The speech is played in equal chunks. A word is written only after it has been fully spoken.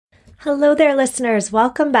Hello there, listeners.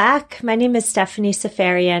 Welcome back. My name is Stephanie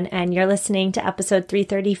Safarian, and you're listening to episode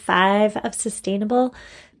 335 of Sustainable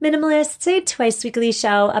Minimalist, a twice-weekly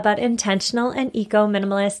show about intentional and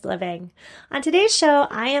eco-minimalist living. On today's show,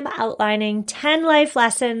 I am outlining 10 life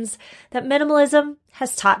lessons that minimalism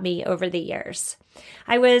has taught me over the years.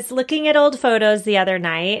 I was looking at old photos the other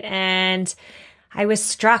night, and I was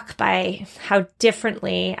struck by how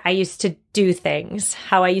differently I used to do things,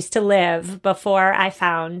 how I used to live before I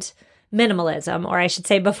found minimalism, or I should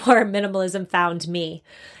say before minimalism found me.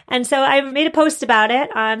 And so I made a post about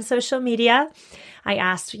it on social media. I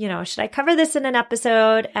asked, should I cover this in an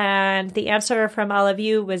episode? And the answer from all of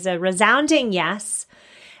you was a resounding yes.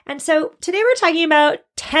 And so today we're talking about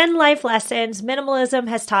 10 life lessons minimalism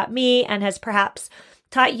has taught me and has perhaps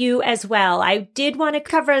taught you as well. I did want to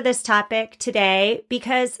cover this topic today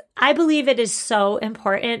because I believe it is so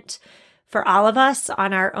important for all of us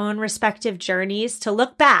on our own respective journeys to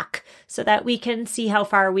look back so that we can see how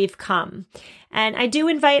far we've come. And I do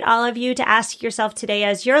invite all of you to ask yourself today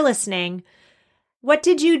as you're listening, what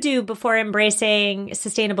did you do before embracing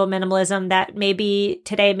sustainable minimalism that maybe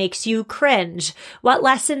today makes you cringe? What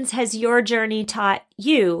lessons has your journey taught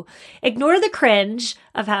you? Ignore the cringe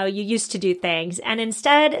of how you used to do things and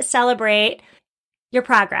instead celebrate your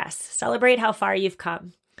progress. Celebrate how far you've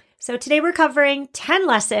come. So today we're covering 10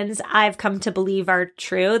 lessons I've come to believe are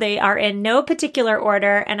true. They are in no particular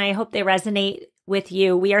order, and I hope they resonate with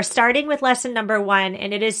you. We are starting with lesson number 1,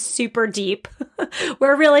 and it is super deep.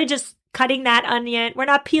 We're really just cutting that onion. We're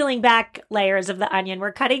not peeling back layers of the onion.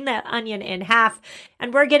 We're cutting the onion in half,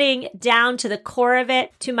 and we're getting down to the core of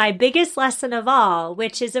it, to my biggest lesson of all,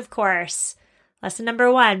 which is, of course, lesson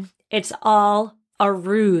number 1. It's all a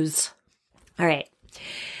ruse. All right.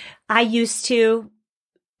 I used to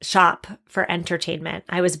shop for entertainment.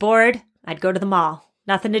 I was bored. I'd go to the mall.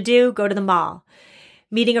 Nothing to do, go to the mall.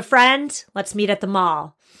 Meeting a friend, let's meet at the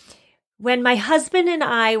mall. When my husband and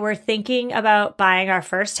I were thinking about buying our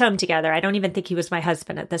first home together, I don't even think he was my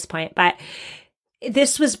husband at this point, but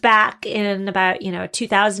this was back in about,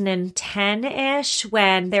 2010-ish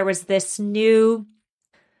when there was this new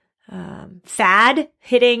fad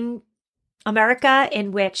hitting America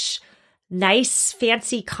in which nice,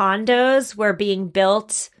 fancy condos were being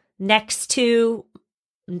built next to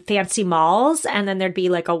fancy malls, and then there'd be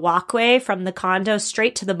like a walkway from the condo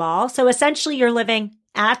straight to the mall. So essentially, you're living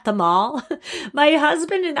at the mall. My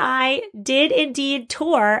husband and I did indeed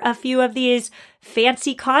tour a few of these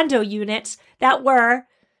fancy condo units that were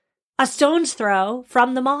a stone's throw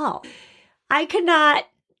from the mall. I could not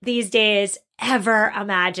these days ever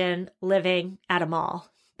imagine living at a mall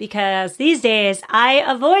because these days I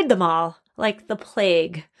avoid the mall like the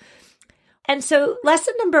plague. And so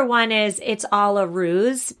lesson number 1 is it's all a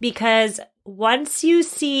ruse, because once you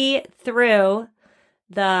see through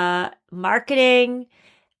the marketing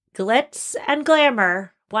glitz and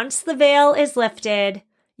glamour, once the veil is lifted,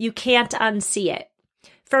 you can't unsee it.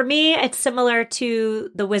 For me, it's similar to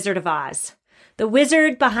the Wizard of Oz. The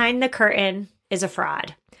wizard behind the curtain is a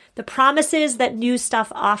fraud. The promises that new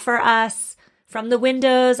stuff offer us from the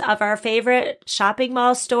windows of our favorite shopping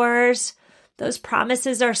mall stores, those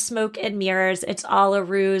promises are smoke and mirrors. It's all a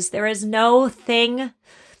ruse. There is no thing,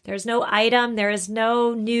 there's no item, there is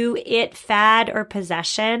no new it, fad, or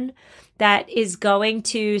possession that is going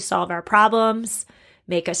to solve our problems,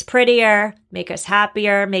 make us prettier, make us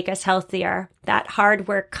happier, make us healthier. That hard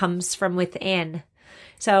work comes from within.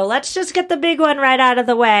 So let's just get the big one right out of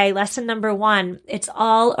the way. Lesson number 1, it's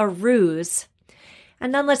all a ruse.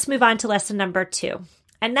 And then let's move on to lesson number 2.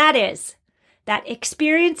 And that is that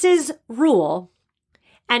experiences rule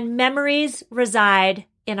and memories reside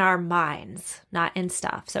in our minds, not in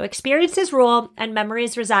stuff. So experiences rule and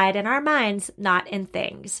memories reside in our minds, not in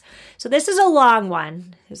things. So this is a long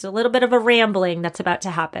one. There's a little bit of a rambling that's about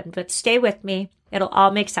to happen, but stay with me. It'll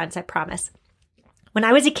all make sense, I promise. When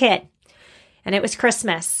I was a kid and it was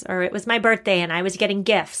Christmas or it was my birthday and I was getting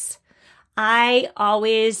gifts, I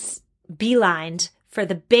always beelined for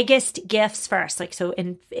the biggest gifts first, so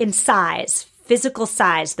in size, physical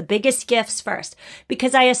size, the biggest gifts first,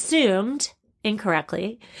 because I assumed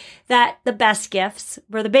incorrectly that the best gifts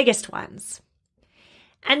were the biggest ones.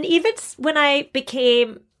 And even when I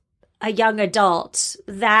became a young adult,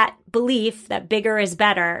 that belief that bigger is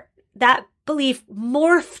better, that belief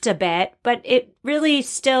morphed a bit, but it really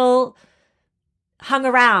still hung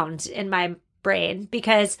around in my brain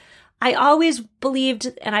because I always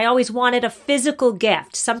believed and I always wanted a physical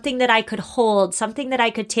gift, something that I could hold, something that I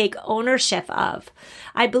could take ownership of.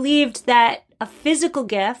 I believed that a physical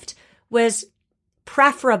gift was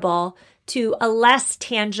preferable to a less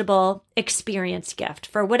tangible experience gift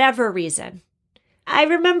for whatever reason. I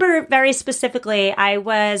remember very specifically, I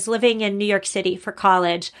was living in New York City for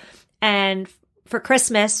college, and for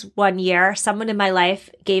Christmas one year, someone in my life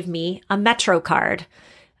gave me a Metro card.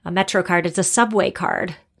 A Metro card is a subway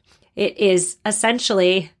card. It is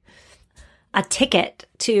essentially a ticket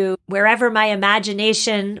to wherever my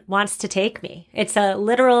imagination wants to take me. It's a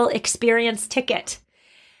literal experience ticket.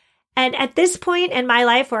 And at this point in my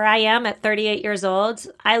life where I am at 38 years old,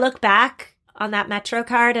 I look back on that Metro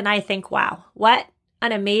card and I think, wow, what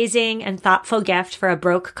an amazing and thoughtful gift for a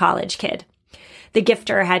broke college kid. The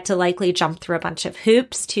gifter had to likely jump through a bunch of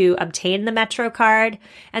hoops to obtain the Metro card,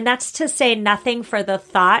 and that's to say nothing for the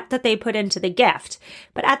thought that they put into the gift.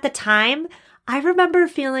 But at the time, I remember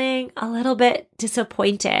feeling a little bit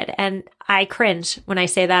disappointed, and I cringe when I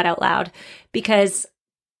say that out loud because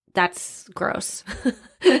that's gross.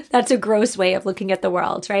 That's a gross way of looking at the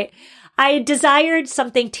world, right? I desired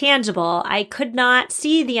something tangible. I could not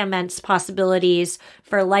see the immense possibilities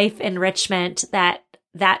for life enrichment that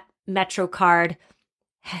Metro card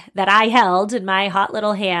that I held in my hot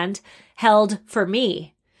little hand held for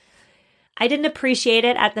me. I didn't appreciate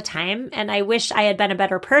it at the time, and I wish I had been a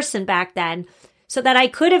better person back then so that I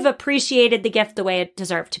could have appreciated the gift the way it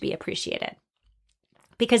deserved to be appreciated.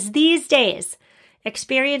 Because these days,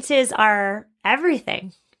 experiences are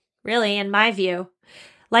everything, really, in my view.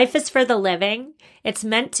 Life is for the living. It's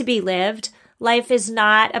meant to be lived. Life is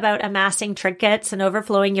not about amassing trinkets and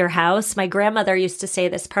overflowing your house. My grandmother used to say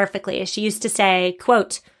this perfectly. She used to say,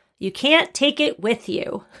 quote, "You can't take it with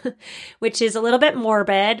you," which is a little bit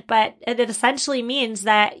morbid, but it essentially means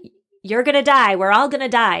that you're going to die. We're all going to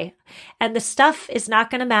die. And the stuff is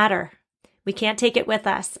not going to matter. We can't take it with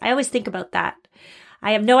us. I always think about that.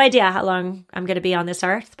 I have no idea how long I'm going to be on this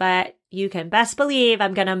earth, but you can best believe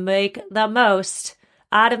I'm going to make the most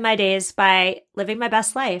out of my days by living my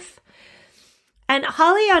best life. And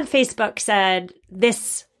Holly on Facebook said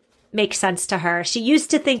this makes sense to her. She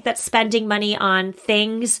used to think that spending money on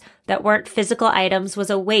things that weren't physical items was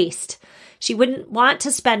a waste. She wouldn't want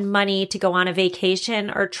to spend money to go on a vacation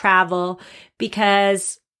or travel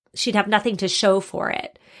because she'd have nothing to show for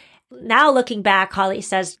it. Now looking back, Holly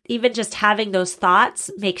says even just having those thoughts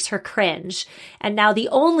makes her cringe. And now the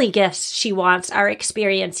only gifts she wants are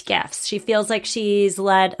experience gifts. She feels like she's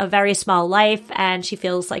led a very small life and she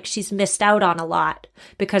feels like she's missed out on a lot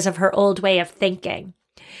because of her old way of thinking.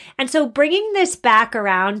 And so bringing this back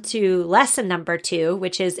around to lesson number 2,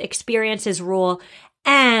 which is experiences rule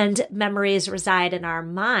and memories reside in our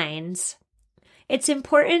minds, it's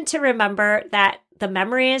important to remember that the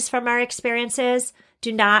memories from our experiences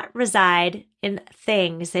do not reside in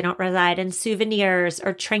things. They don't reside in souvenirs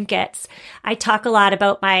or trinkets. I talk a lot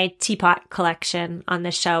about my teapot collection on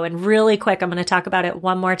this show. And really quick, I'm going to talk about it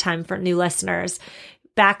one more time for new listeners.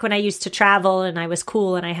 Back when I used to travel and I was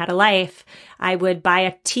cool and I had a life, I would buy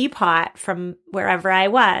a teapot from wherever I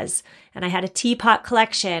was. And I had a teapot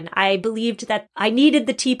collection. I believed that I needed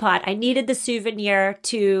the teapot. I needed the souvenir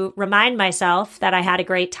to remind myself that I had a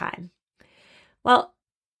great time. Well,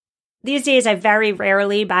 these days, I very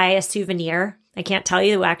rarely buy a souvenir. I can't tell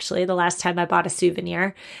you actually the last time I bought a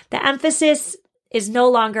souvenir. The emphasis is no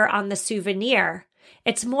longer on the souvenir.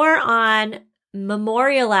 It's more on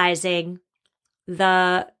memorializing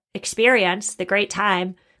the experience, the great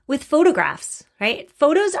time, with photographs, right?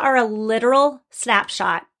 Photos are a literal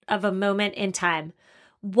snapshot of a moment in time.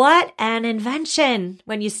 What an invention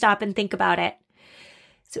when you stop and think about it.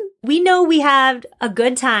 So we know we had a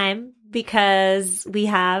good time because we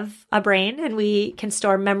have a brain and we can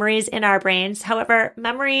store memories in our brains. However,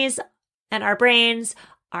 memories and our brains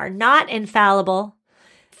are not infallible.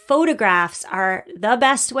 Photographs are the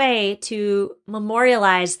best way to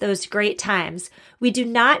memorialize those great times. We do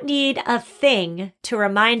not need a thing to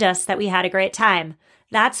remind us that we had a great time.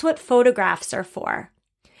 That's what photographs are for.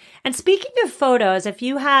 And speaking of photos, if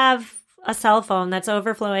you have a cell phone that's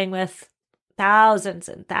overflowing with thousands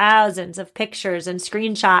and thousands of pictures and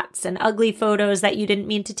screenshots and ugly photos that you didn't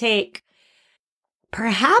mean to take,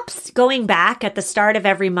 perhaps going back at the start of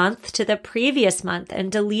every month to the previous month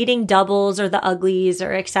and deleting doubles or the uglies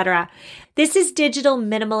or etc. This is digital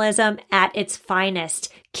minimalism at its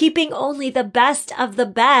finest, keeping only the best of the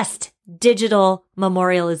best digital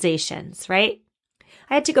memorializations, right?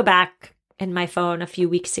 I had to go back in my phone a few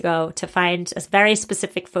weeks ago to find a very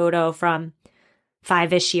specific photo from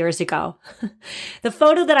 5-ish years ago. The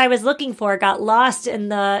photo that I was looking for got lost in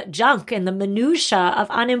the junk, in the minutia of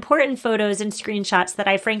unimportant photos and screenshots that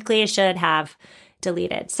I frankly should have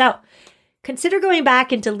deleted. So consider going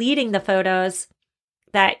back and deleting the photos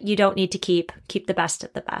that you don't need to keep. Keep the best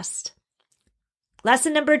of the best.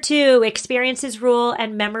 Lesson number 2, experiences rule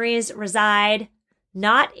and memories reside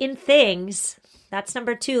not in things, That's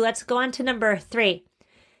number 2. Let's go on to number 3.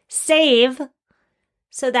 Save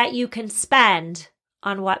so that you can spend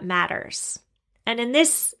on what matters. And in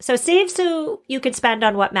this, so save so you can spend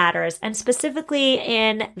on what matters. And specifically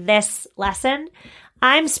in this lesson,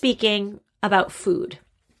 I'm speaking about food.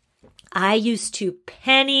 I used to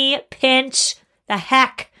penny pinch the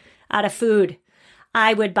heck out of food.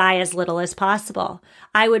 I would buy as little as possible.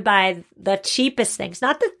 I would buy the cheapest things,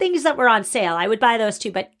 not the things that were on sale. I would buy those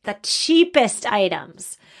too, but the cheapest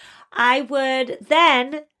items. I would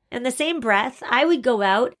then, in the same breath, I would go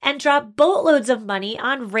out and drop boatloads of money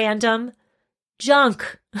on random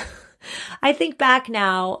junk. I think back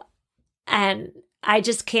now and I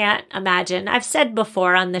just can't imagine. I've said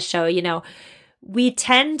before on the show, we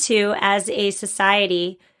tend to, as a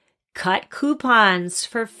society, cut coupons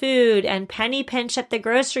for food and penny pinch at the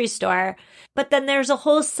grocery store. But then there's a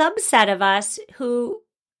whole subset of us who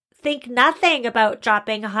think nothing about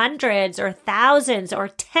dropping hundreds or thousands or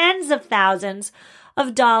tens of thousands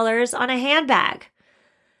of dollars on a handbag.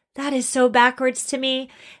 That is so backwards to me.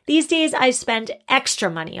 These days, I spend extra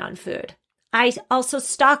money on food. I also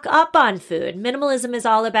stock up on food. Minimalism is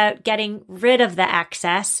all about getting rid of the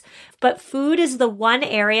excess, but food is the one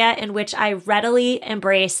area in which I readily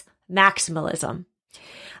embrace maximalism.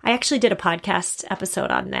 I actually did a podcast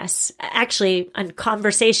episode on this, actually a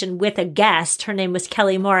conversation with a guest. Her name was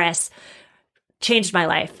Kelly Morris. Changed my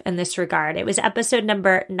life in this regard. It was episode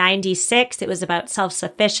number 96. It was about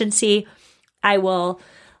self-sufficiency. I will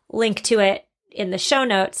link to it in the show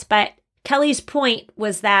notes, but Kelly's point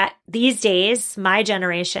was that these days, my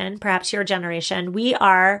generation, perhaps your generation, we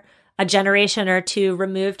are a generation or two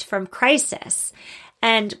removed from crisis,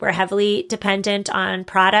 and we're heavily dependent on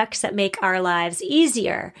products that make our lives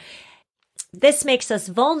easier. This makes us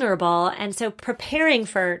vulnerable, and so preparing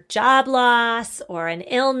for job loss or an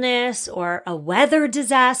illness or a weather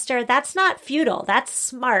disaster, that's not futile, that's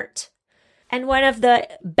smart. And one of the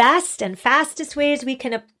best and fastest ways we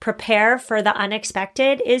can prepare for the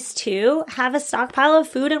unexpected is to have a stockpile of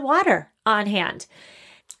food and water on hand.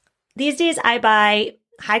 These days, I buy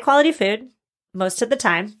high quality food most of the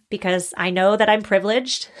time because I know that I'm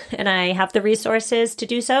privileged and I have the resources to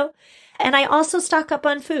do so. And I also stock up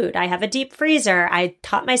on food. I have a deep freezer. I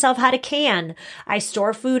taught myself how to can. I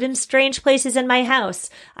store food in strange places in my house.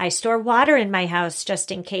 I store water in my house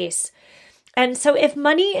just in case. And so if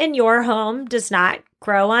money in your home does not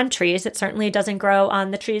grow on trees, it certainly doesn't grow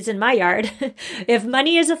on the trees in my yard. If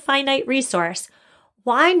money is a finite resource,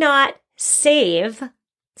 why not save?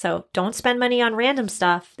 So don't spend money on random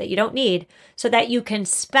stuff that you don't need so that you can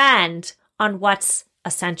spend on what's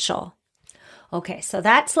essential. Okay, so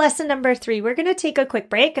that's lesson number 3. We're going to take a quick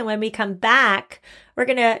break. And when we come back, we're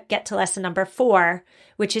going to get to lesson number 4,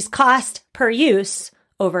 which is cost per use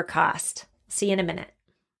over cost. See you in a minute.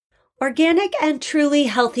 Organic and truly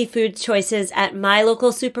healthy food choices at my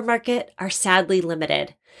local supermarket are sadly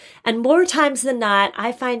limited. And more times than not,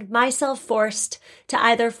 I find myself forced to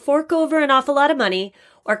either fork over an awful lot of money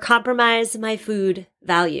or compromise my food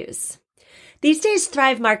values. These days,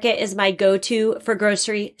 Thrive Market is my go-to for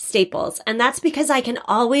grocery staples, and that's because I can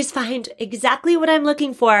always find exactly what I'm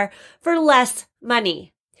looking for less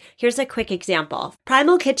money. Here's a quick example.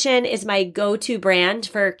 Primal Kitchen is my go-to brand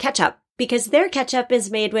for ketchup, because their ketchup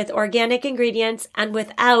is made with organic ingredients and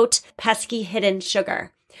without pesky hidden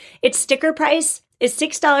sugar. Its sticker price is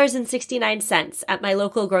 $6.69 at my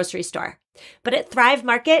local grocery store. But at Thrive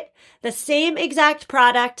Market, the same exact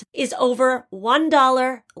product is over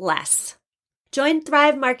 $1 less. Join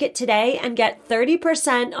Thrive Market today and get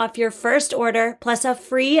 30% off your first order plus a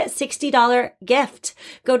free $60 gift.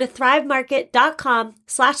 Go to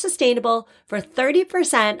thrivemarket.com/sustainable for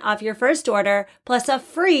 30% off your first order plus a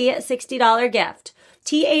free $60 gift.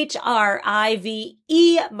 THRIVE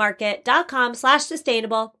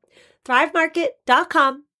market.com/sustainable.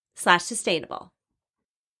 thrivemarket.com/sustainable.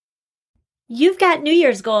 You've got New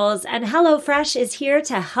Year's goals, and HelloFresh is here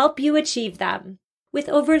to help you achieve them. With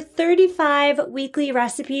over 35 weekly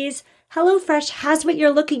recipes, HelloFresh has what you're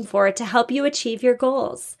looking for to help you achieve your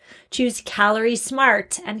goals. Choose calorie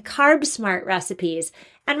smart and carb smart recipes.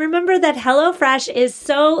 And remember that HelloFresh is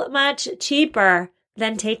so much cheaper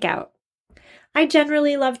than takeout. I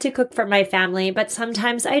generally love to cook for my family, but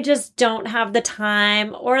sometimes I just don't have the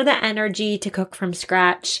time or the energy to cook from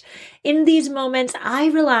scratch. In these moments, I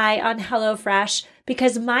rely on HelloFresh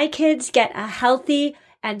because my kids get a healthy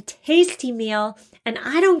and tasty meal, and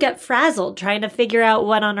I don't get frazzled trying to figure out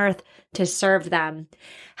what on earth to serve them.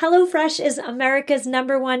 HelloFresh is America's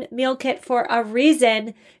 #1 meal kit for a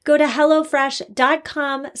reason. Go to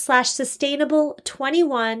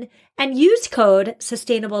HelloFresh.com/sustainable21 and use code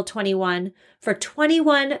sustainable21 for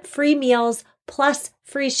 21 free meals plus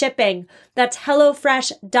free shipping. That's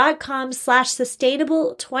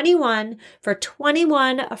HelloFresh.com/sustainable21 for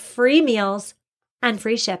 21 free meals and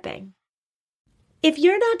free shipping. If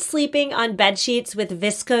you're not sleeping on bed sheets with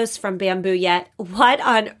viscose from bamboo yet, what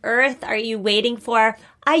on earth are you waiting for?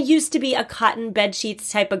 I used to be a cotton bed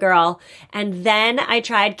sheets type of girl, and then I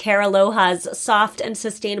tried Care Aloha's soft and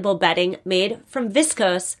sustainable bedding made from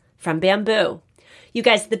viscose from bamboo. You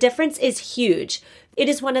guys, the difference is huge. It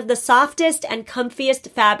is one of the softest and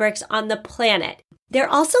comfiest fabrics on the planet. They're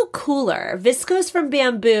also cooler. Viscose from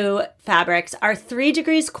bamboo fabrics are 3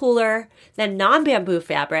 degrees cooler than non-bamboo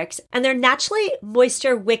fabrics, and they're naturally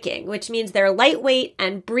moisture wicking, which means they're lightweight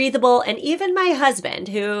and breathable. And even my husband,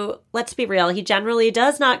 who, let's be real, he generally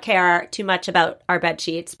does not care too much about our bed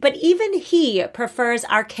sheets, but even he prefers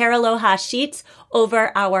our Care Aloha sheets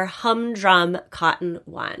over our humdrum cotton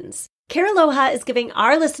ones. Care Aloha is giving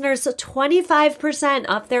our listeners 25%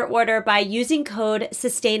 off their order by using code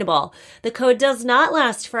SUSTAINABLE. The code does not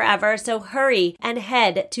last forever, so hurry and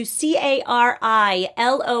head to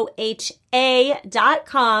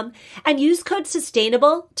CARILOHA.com and use code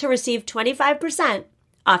SUSTAINABLE to receive 25%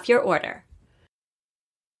 off your order.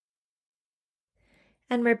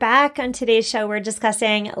 And we're back on today's show. We're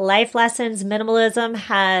discussing life lessons minimalism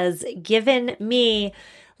has given me.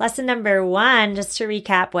 Lesson number 1, just to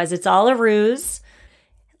recap, was it's all a ruse.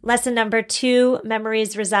 Lesson number 2,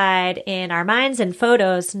 memories reside in our minds and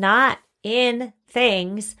photos, not in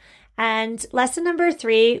things. And lesson number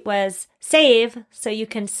 3 was save so you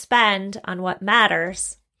can spend on what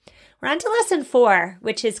matters. We're on to lesson 4,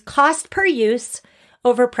 which is cost per use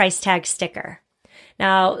over price tag sticker.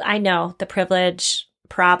 Now, I know the privilege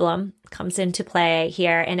problem comes into play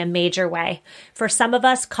here in a major way. For some of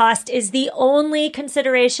us, cost is the only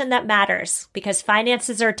consideration that matters because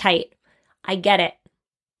finances are tight. I get it.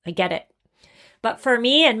 But for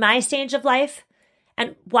me and my stage of life,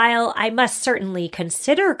 and while I must certainly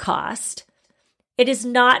consider cost, it is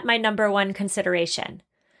not my number 1 consideration.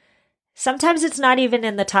 Sometimes it's not even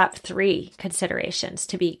in the top 3 considerations,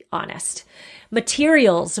 to be honest.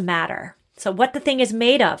 Materials matter. So what the thing is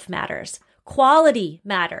made of matters. Quality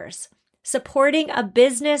matters. Supporting a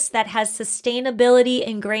business that has sustainability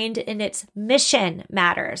ingrained in its mission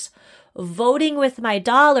matters. Voting with my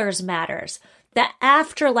dollars matters. The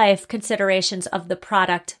afterlife considerations of the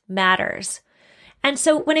product matters. And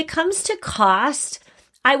so when it comes to cost,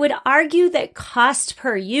 I would argue that cost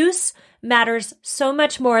per use matters so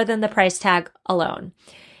much more than the price tag alone.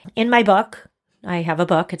 In my book, I have a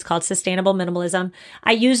book. It's called Sustainable Minimalism.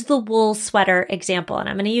 I use the wool sweater example, and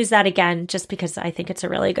I'm going to use that again just because I think it's a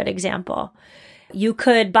really good example. You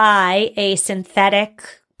could buy a synthetic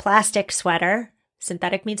plastic sweater.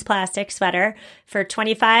 Synthetic means plastic sweater for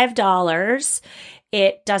 $25.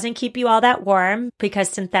 It doesn't keep you all that warm because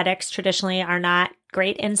synthetics traditionally are not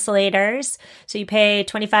great insulators. So you pay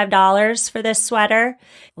 $25 for this sweater.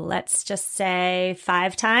 Let's just say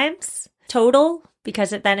 5 times total,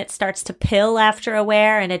 because then it starts to pill after a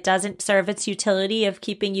wear and it doesn't serve its utility of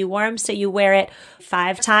keeping you warm. So you wear it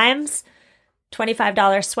 5 times,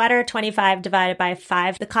 $25 sweater, 25 divided by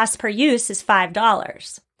 5. The cost per use is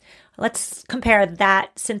 $5. Let's compare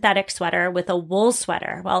that synthetic sweater with a wool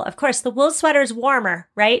sweater. Well, of course, the wool sweater is warmer,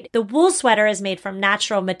 right? The wool sweater is made from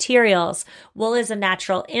natural materials. Wool is a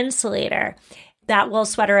natural insulator. That wool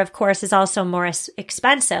sweater, of course, is also more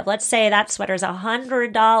expensive. Let's say that sweater is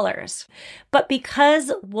 $100. But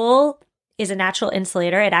because wool is a natural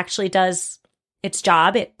insulator, it actually does its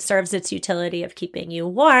job. It serves its utility of keeping you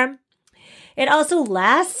warm. It also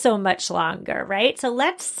lasts so much longer, right? So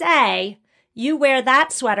let's say you wear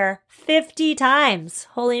that sweater 50 times.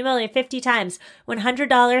 Holy moly, 50 times.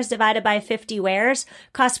 $100 divided by 50 wears,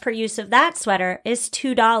 cost per use of that sweater is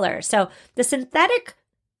 $2. So the synthetic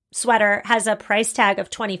sweater has a price tag of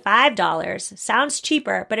 $25. Sounds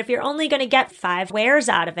cheaper, but if you're only going to get 5 wears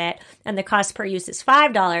out of it and the cost per use is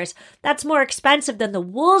 $5, that's more expensive than the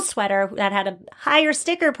wool sweater that had a higher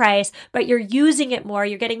sticker price, but you're using it more,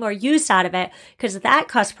 you're getting more use out of it because that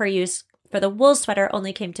cost per use for the wool sweater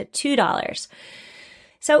only came to $2.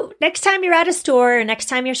 So next time you're at a store or next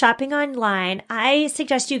time you're shopping online, I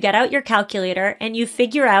suggest you get out your calculator and you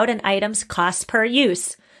figure out an item's cost per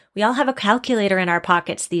use. We all have a calculator in our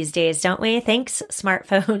pockets these days, don't we? Thanks,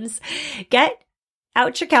 smartphones. Get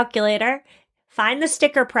out your calculator, find the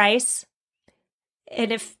sticker price,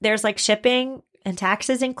 and if there's like shipping and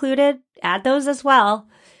taxes included, add those as well.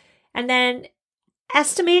 And then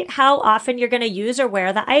estimate how often you're going to use or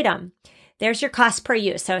wear the item. There's your cost per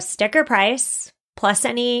use. So sticker price plus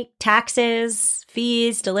any taxes,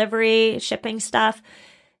 fees, delivery, shipping stuff.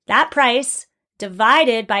 That price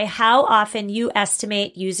divided by how often you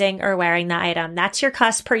estimate using or wearing the item. That's your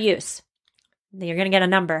cost per use. Then you're going to get a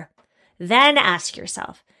number. Then ask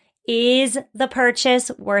yourself, is the purchase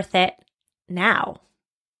worth it now?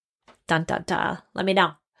 Dun, dun, dun. Let me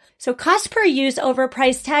know. So cost per use over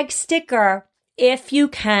price tag sticker if you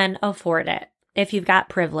can afford it, if you've got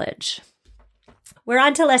privilege. We're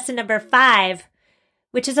on to lesson number 5,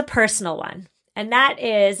 which is a personal one. And that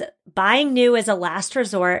is buying new as a last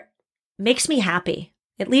resort makes me happy.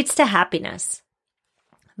 It leads to happiness.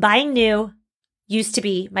 Buying new used to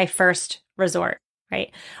be my first resort,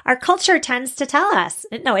 right? Our culture tends to tell us.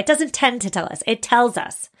 No, it doesn't tend to tell us. It tells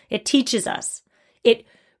us. It teaches us. It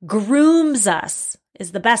grooms us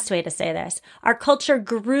is the best way to say this. Our culture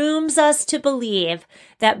grooms us to believe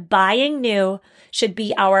that buying new should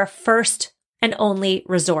be our first and only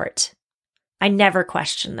resort. I never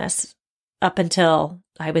questioned this up until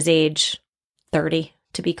I was age 30,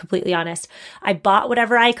 to be completely honest. I bought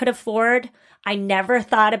whatever I could afford. I never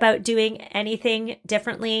thought about doing anything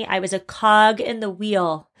differently. I was a cog in the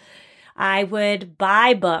wheel. I would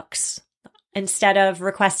buy books instead of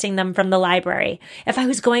requesting them from the library. If I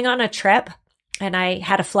was going on a trip and I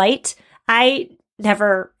had a flight, I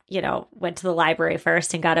never, went to the library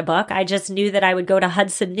first and got a book. I just knew that I would go to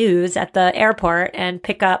Hudson News at the airport and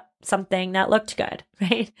pick up something that looked good,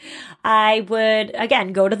 right? I would,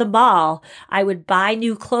 again, go to the mall. I would buy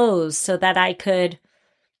new clothes so that I could,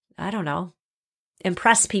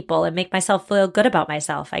 impress people and make myself feel good about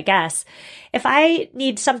myself, I guess. If I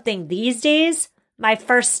need something these days, my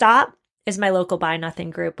first stop is my local Buy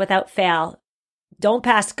Nothing group without fail. Don't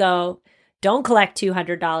pass go. Don't collect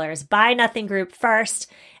 $200. Buy Nothing group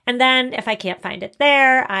first. And then if I can't find it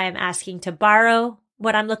there, I'm asking to borrow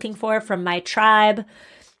what I'm looking for from my tribe.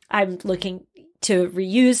 I'm looking to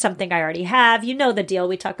reuse something I already have. You know the deal.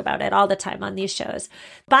 We talk about it all the time on these shows.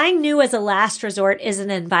 Buying new as a last resort is an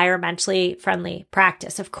environmentally friendly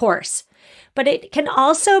practice, of course, but it can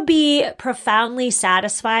also be profoundly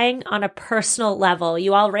satisfying on a personal level.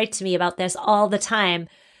 You all write to me about this all the time.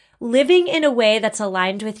 Living in a way that's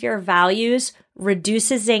aligned with your values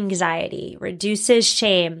reduces anxiety, reduces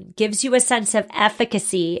shame, gives you a sense of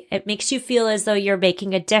efficacy. It makes you feel as though you're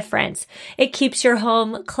making a difference. It keeps your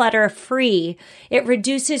home clutter-free. It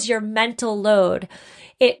reduces your mental load.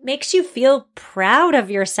 It makes you feel proud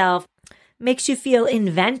of yourself, makes you feel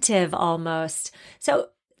inventive almost. So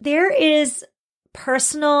there is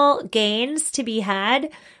personal gains to be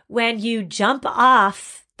had when you jump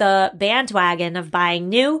off the bandwagon of buying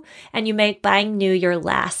new and you make buying new your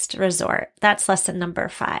last resort. That's lesson number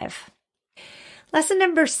 5. Lesson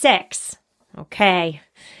number 6. Okay.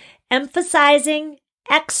 Emphasizing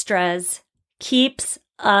extras keeps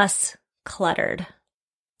us cluttered.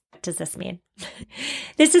 What does this mean?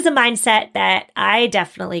 This is a mindset that I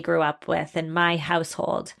definitely grew up with in my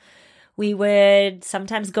household. We would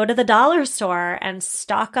sometimes go to the dollar store and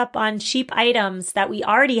stock up on cheap items that we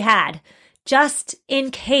already had. Just in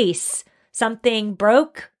case something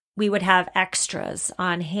broke, we would have extras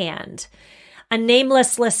on hand. A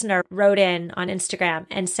nameless listener wrote in on Instagram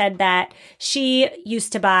and said that she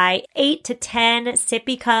used to buy 8 to 10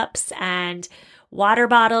 sippy cups and water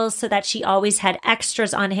bottles so that she always had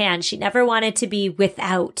extras on hand. She never wanted to be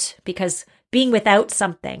without, because being without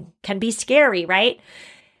something can be scary, right?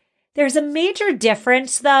 There's a major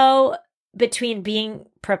difference, though, between being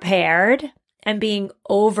prepared and being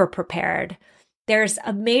over-prepared. There's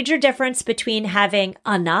a major difference between having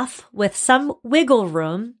enough with some wiggle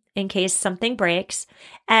room in case something breaks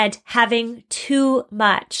and having too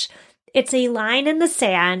much. It's a line in the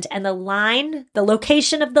sand, and the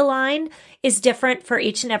location of the line is different for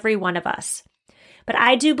each and every one of us. But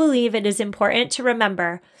I do believe it is important to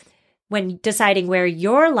remember when deciding where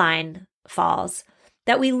your line falls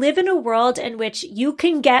that we live in a world in which you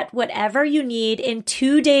can get whatever you need in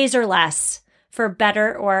 2 days or less, for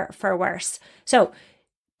better or for worse. So,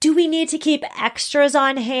 do we need to keep extras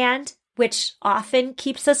on hand, which often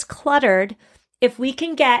keeps us cluttered, if we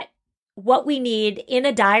can get what we need in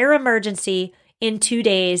a dire emergency in 2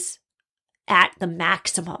 days at the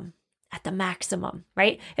maximum? At the maximum,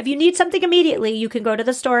 right? If you need something immediately, you can go to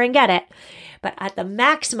the store and get it. But at the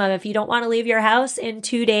maximum, if you don't want to leave your house in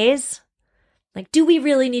 2 days, do we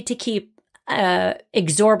really need to keep an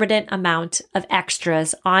exorbitant amount of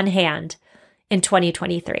extras on hand in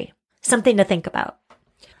 2023? Something to think about.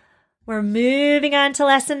 We're moving on to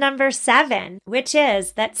lesson number 7, which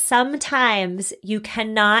is that sometimes you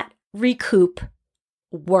cannot recoup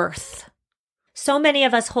worth. So many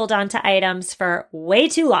of us hold on to items for way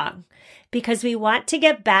too long because we want to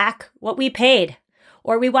get back what we paid,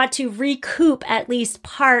 or we want to recoup at least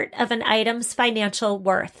part of an item's financial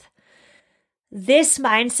worth. This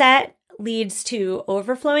mindset leads to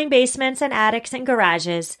overflowing basements and attics and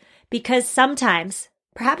garages because sometimes,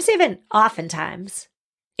 perhaps even oftentimes,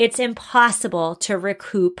 it's impossible to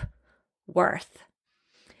recoup worth.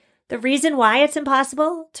 The reason why it's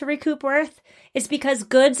impossible to recoup worth is because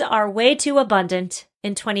goods are way too abundant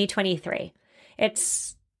in 2023.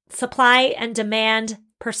 It's supply and demand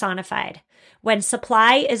personified. When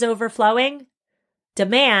supply is overflowing,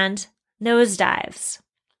 demand nosedives.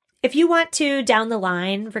 If you want to, down the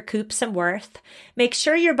line, recoup some worth, make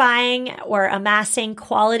sure you're buying or amassing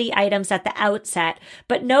quality items at the outset,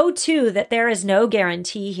 but know too that there is no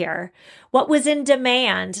guarantee here. What was in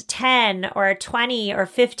demand 10 or 20 or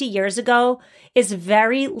 50 years ago is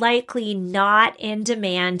very likely not in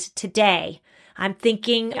demand today. I'm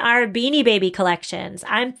thinking our Beanie Baby collections.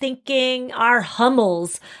 I'm thinking our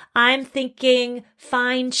Hummels. I'm thinking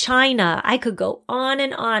fine china. I could go on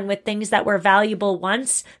and on with things that were valuable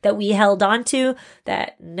once that we held on to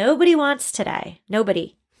that nobody wants today.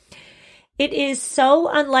 Nobody. It is so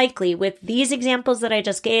unlikely with these examples that I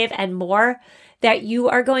just gave and more that you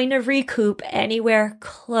are going to recoup anywhere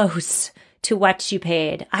close to what you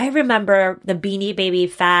paid. I remember the Beanie Baby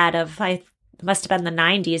fad of, must have been the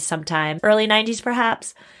 90s sometime, early 90s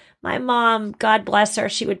perhaps. My mom, God bless her,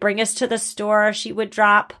 she would bring us to the store. She would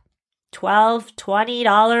drop $12,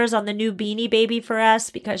 $20 on the new Beanie Baby for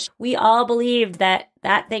us because we all believed that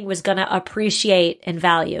that thing was going to appreciate in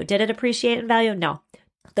value. Did it appreciate in value? No.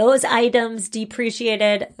 Those items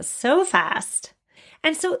depreciated so fast.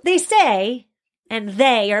 And so they say, and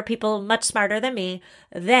they are people much smarter than me,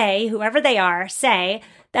 they, whoever they are, say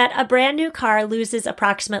that a brand new car loses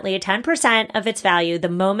approximately 10% of its value the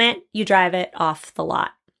moment you drive it off the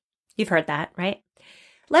lot. You've heard that, right?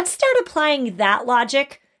 Let's start applying that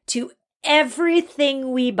logic to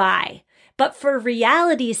everything we buy. But for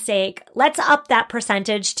reality's sake, let's up that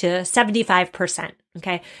percentage to 75%,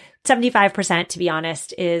 okay? 75%, to be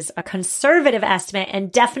honest, is a conservative estimate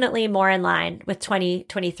and definitely more in line with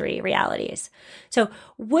 2023 realities. So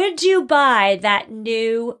would you buy that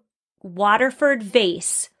new Waterford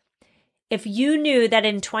vase if you knew that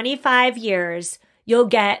in 25 years you'll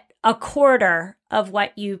get a quarter of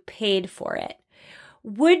what you paid for it?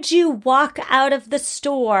 Would you walk out of the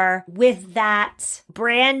store with that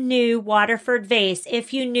brand new Waterford vase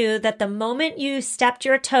if you knew that the moment you stepped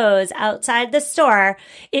your toes outside the store,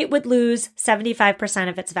 it would lose 75%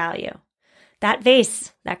 of its value? That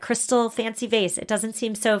vase, that crystal fancy vase, it doesn't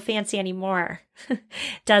seem so fancy anymore,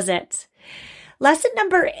 does it? Lesson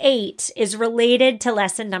number 8 is related to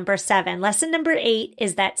lesson number 7. Lesson number 8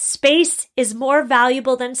 is that space is more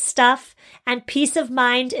valuable than stuff and peace of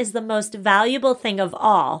mind is the most valuable thing of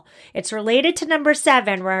all. It's related to number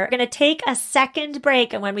 7. We're going to take a second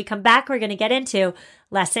break, and when we come back, we're going to get into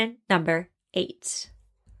lesson number 8.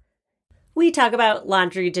 We talk about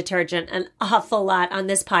laundry detergent an awful lot on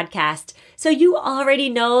this podcast, so you already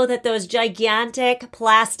know that those gigantic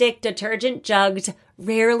plastic detergent jugs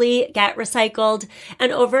rarely get recycled,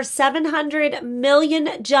 and over 700 million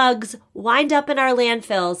jugs wind up in our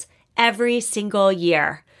landfills every single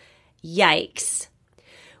year. Yikes.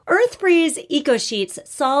 EarthBreeze Eco-Sheets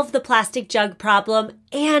solve the plastic jug problem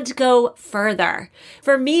and go further.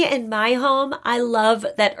 For me in my home, I love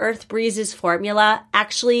that EarthBreeze's formula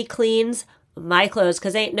actually cleans my clothes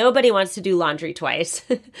because ain't nobody wants to do laundry twice.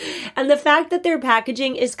 And the fact that their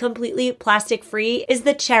packaging is completely plastic free is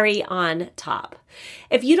the cherry on top.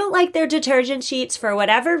 If you don't like their detergent sheets for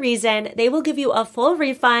whatever reason, they will give you a full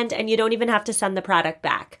refund and you don't even have to send the product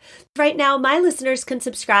back. Right now, my listeners can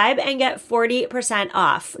subscribe and get 40%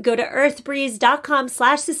 off. Go to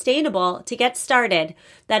earthbreeze.com/sustainable to get started.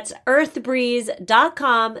 That's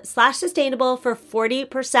earthbreeze.com/sustainable for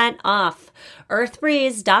 40% off.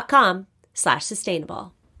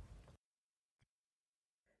 earthbreeze.com/sustainable.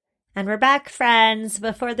 And we're back, friends.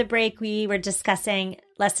 Before the break, we were discussing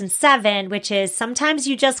lesson 7, which is sometimes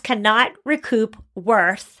you just cannot recoup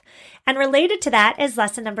worth. And related to that is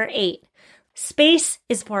lesson number 8. Space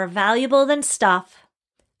is more valuable than stuff,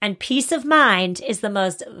 and peace of mind is the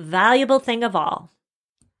most valuable thing of all.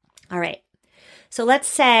 All right. So let's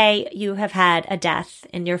say you have had a death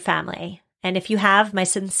in your family. And if you have, my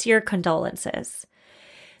sincere condolences.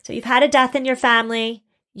 So you've had a death in your family.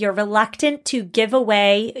 You're reluctant to give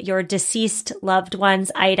away your deceased loved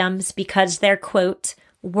one's items because they're, quote,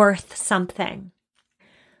 worth something.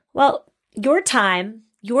 Well, your time,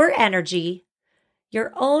 your energy,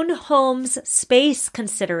 your own home's space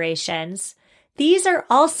considerations, these are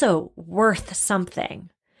also worth something.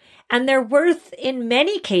 And they're worth, in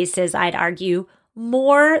many cases, I'd argue,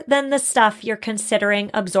 more than the stuff you're considering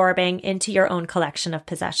absorbing into your own collection of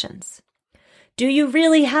possessions. Do you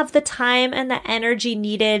really have the time and the energy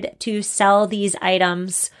needed to sell these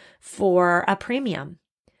items for a premium?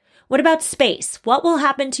 What about space? What will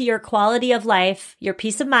happen to your quality of life, your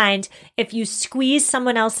peace of mind, if you squeeze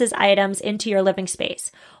someone else's items into your living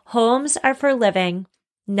space? Homes are for living,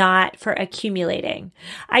 not for accumulating.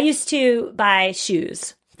 I used to buy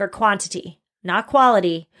shoes for quantity, not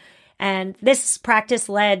quality. And this practice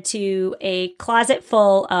led to a closet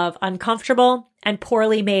full of uncomfortable and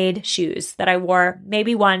poorly made shoes that I wore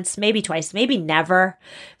maybe once, maybe twice, maybe never,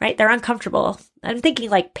 right? They're uncomfortable. I'm thinking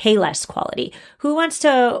like Payless quality. Who wants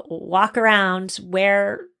to walk around,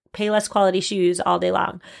 wear Payless quality shoes all day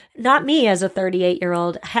long? Not me as a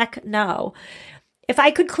 38-year-old. Heck no. If I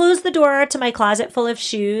could close the door to my closet full of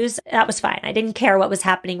shoes, that was fine. I didn't care what was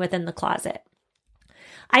happening within the closet.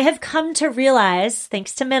 I have come to realize,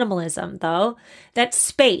 thanks to minimalism though, that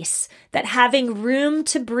space, that having room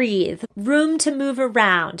to breathe, room to move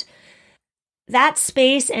around, that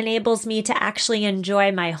space enables me to actually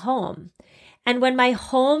enjoy my home. And when my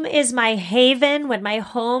home is my haven, when my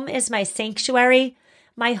home is my sanctuary,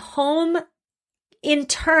 my home in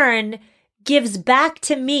turn gives back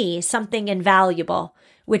to me something invaluable,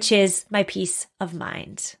 which is my peace of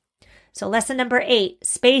mind. So lesson number 8,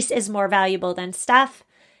 space is more valuable than stuff.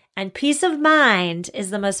 And peace of mind is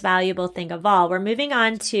the most valuable thing of all. We're moving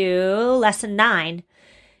on to lesson 9.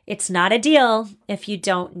 It's not a deal if you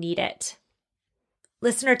don't need it.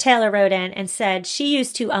 Listener Taylor wrote in and said she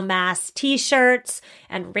used to amass t-shirts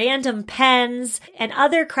and random pens and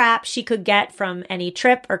other crap she could get from any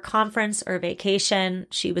trip or conference or vacation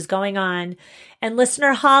she was going on. And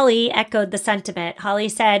listener Holly echoed the sentiment. Holly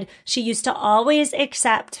said she used to always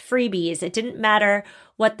accept freebies. It didn't matter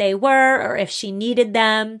what they were or if she needed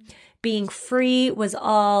them. Being free was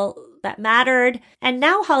all that mattered. And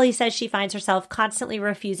now Holly says she finds herself constantly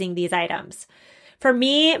refusing these items. For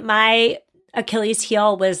me, my Achilles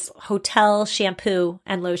heel was hotel shampoo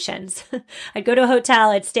and lotions. I'd go to a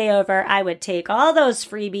hotel, I'd stay over, I would take all those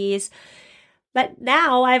freebies. But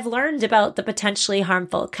now I've learned about the potentially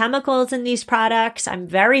harmful chemicals in these products. I'm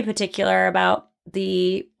very particular about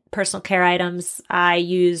the personal care items I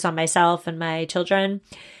use on myself and my children.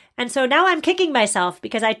 And so now I'm kicking myself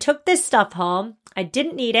because I took this stuff home. I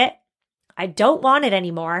didn't need it. I don't want it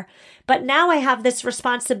anymore. But now I have this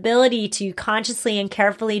responsibility to consciously and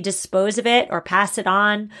carefully dispose of it or pass it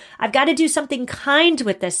on. I've got to do something kind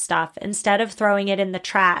with this stuff instead of throwing it in the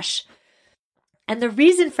trash. And the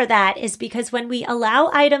reason for that is because when we allow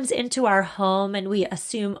items into our home and we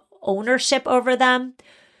assume ownership over them,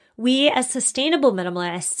 we as sustainable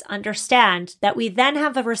minimalists understand that we then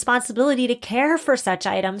have a responsibility to care for such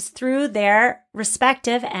items through their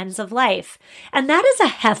respective ends of life. And that is a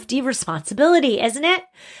hefty responsibility, isn't it?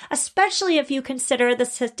 Especially if you consider the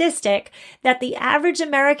statistic that the average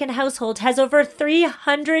American household has over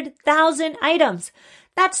 300,000 items.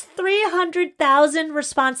 That's 300,000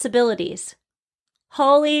 responsibilities.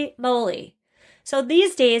 Holy moly. So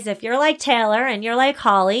these days, if you're like Taylor and you're like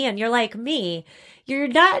Holly and you're like me, you're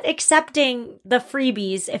not accepting the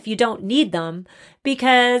freebies if you don't need them,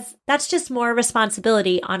 because that's just more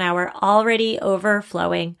responsibility on our already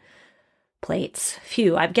overflowing plates.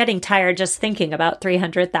 Phew, I'm getting tired just thinking about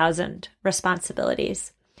 300,000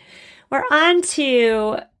 responsibilities. We're on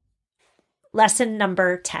to lesson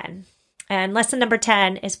number 10. And lesson number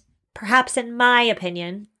 10 is perhaps, in my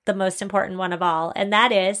opinion, the most important one of all, and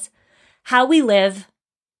that is how we live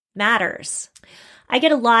matters. I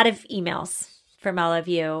get a lot of emails from all of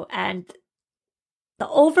you, and the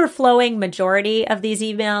overflowing majority of these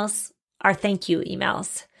emails are thank you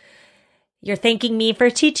emails. You're thanking me for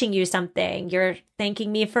teaching you something. You're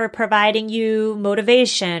thanking me for providing you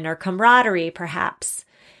motivation or camaraderie, perhaps.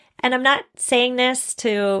 And I'm not saying this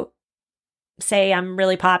to say I'm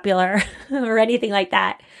really popular or anything like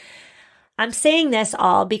that. I'm saying this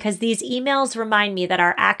all because these emails remind me that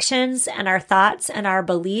our actions and our thoughts and our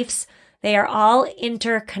beliefs, they are all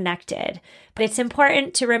interconnected. But it's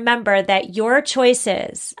important to remember that your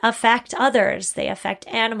choices affect others. They affect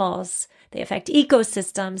animals. They affect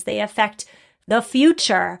ecosystems. They affect the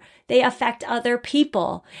future. They affect other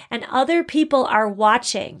people. And other people are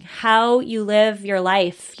watching how you live your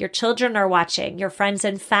life. Your children are watching. Your friends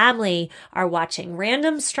and family are watching.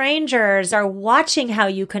 Random strangers are watching how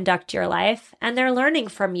you conduct your life, and they're learning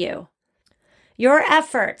from you. Your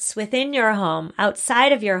efforts within your home,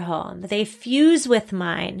 outside of your home, they fuse with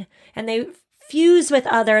mine, and they fuse with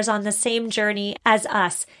others on the same journey as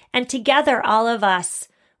us. And together, all of us,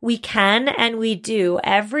 we can and we do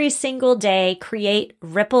every single day create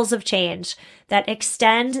ripples of change that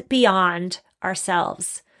extend beyond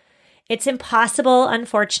ourselves. It's impossible,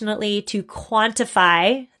 unfortunately, to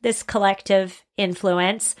quantify this collective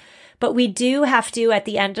influence, but we do have to, at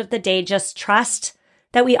the end of the day, just trust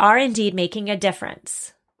that we are indeed making a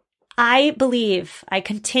difference. I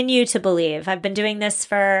continue to believe, I've been doing this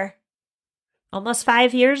for almost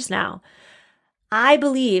 5 years now. I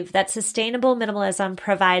believe that sustainable minimalism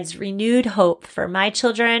provides renewed hope for my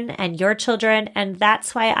children and your children, and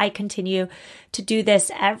that's why I continue to do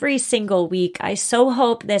this every single week. I so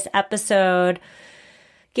hope this episode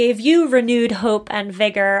gave you renewed hope and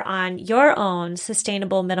vigor on your own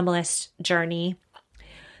sustainable minimalist journey.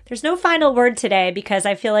 There's no final word today because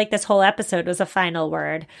I feel like this whole episode was a final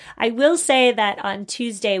word. I will say that on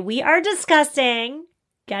Tuesday we are discussing,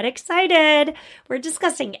 get excited, we're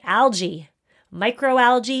discussing algae.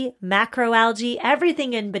 Microalgae, macroalgae,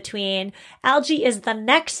 everything in between. Algae is the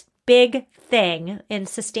next big thing in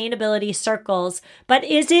sustainability circles, but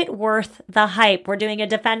is it worth the hype? We're doing a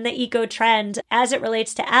Defend the Eco trend as it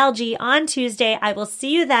relates to algae on Tuesday. I will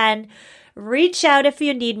see you then. Reach out if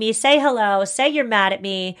you need me. Say hello. Say you're mad at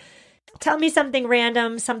me. Tell me something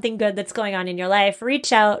random, something good that's going on in your life.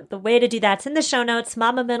 Reach out. The way to do that's in the show notes,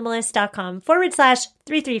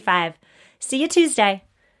 mamaminimalist.com/335. See you Tuesday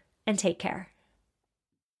and take care.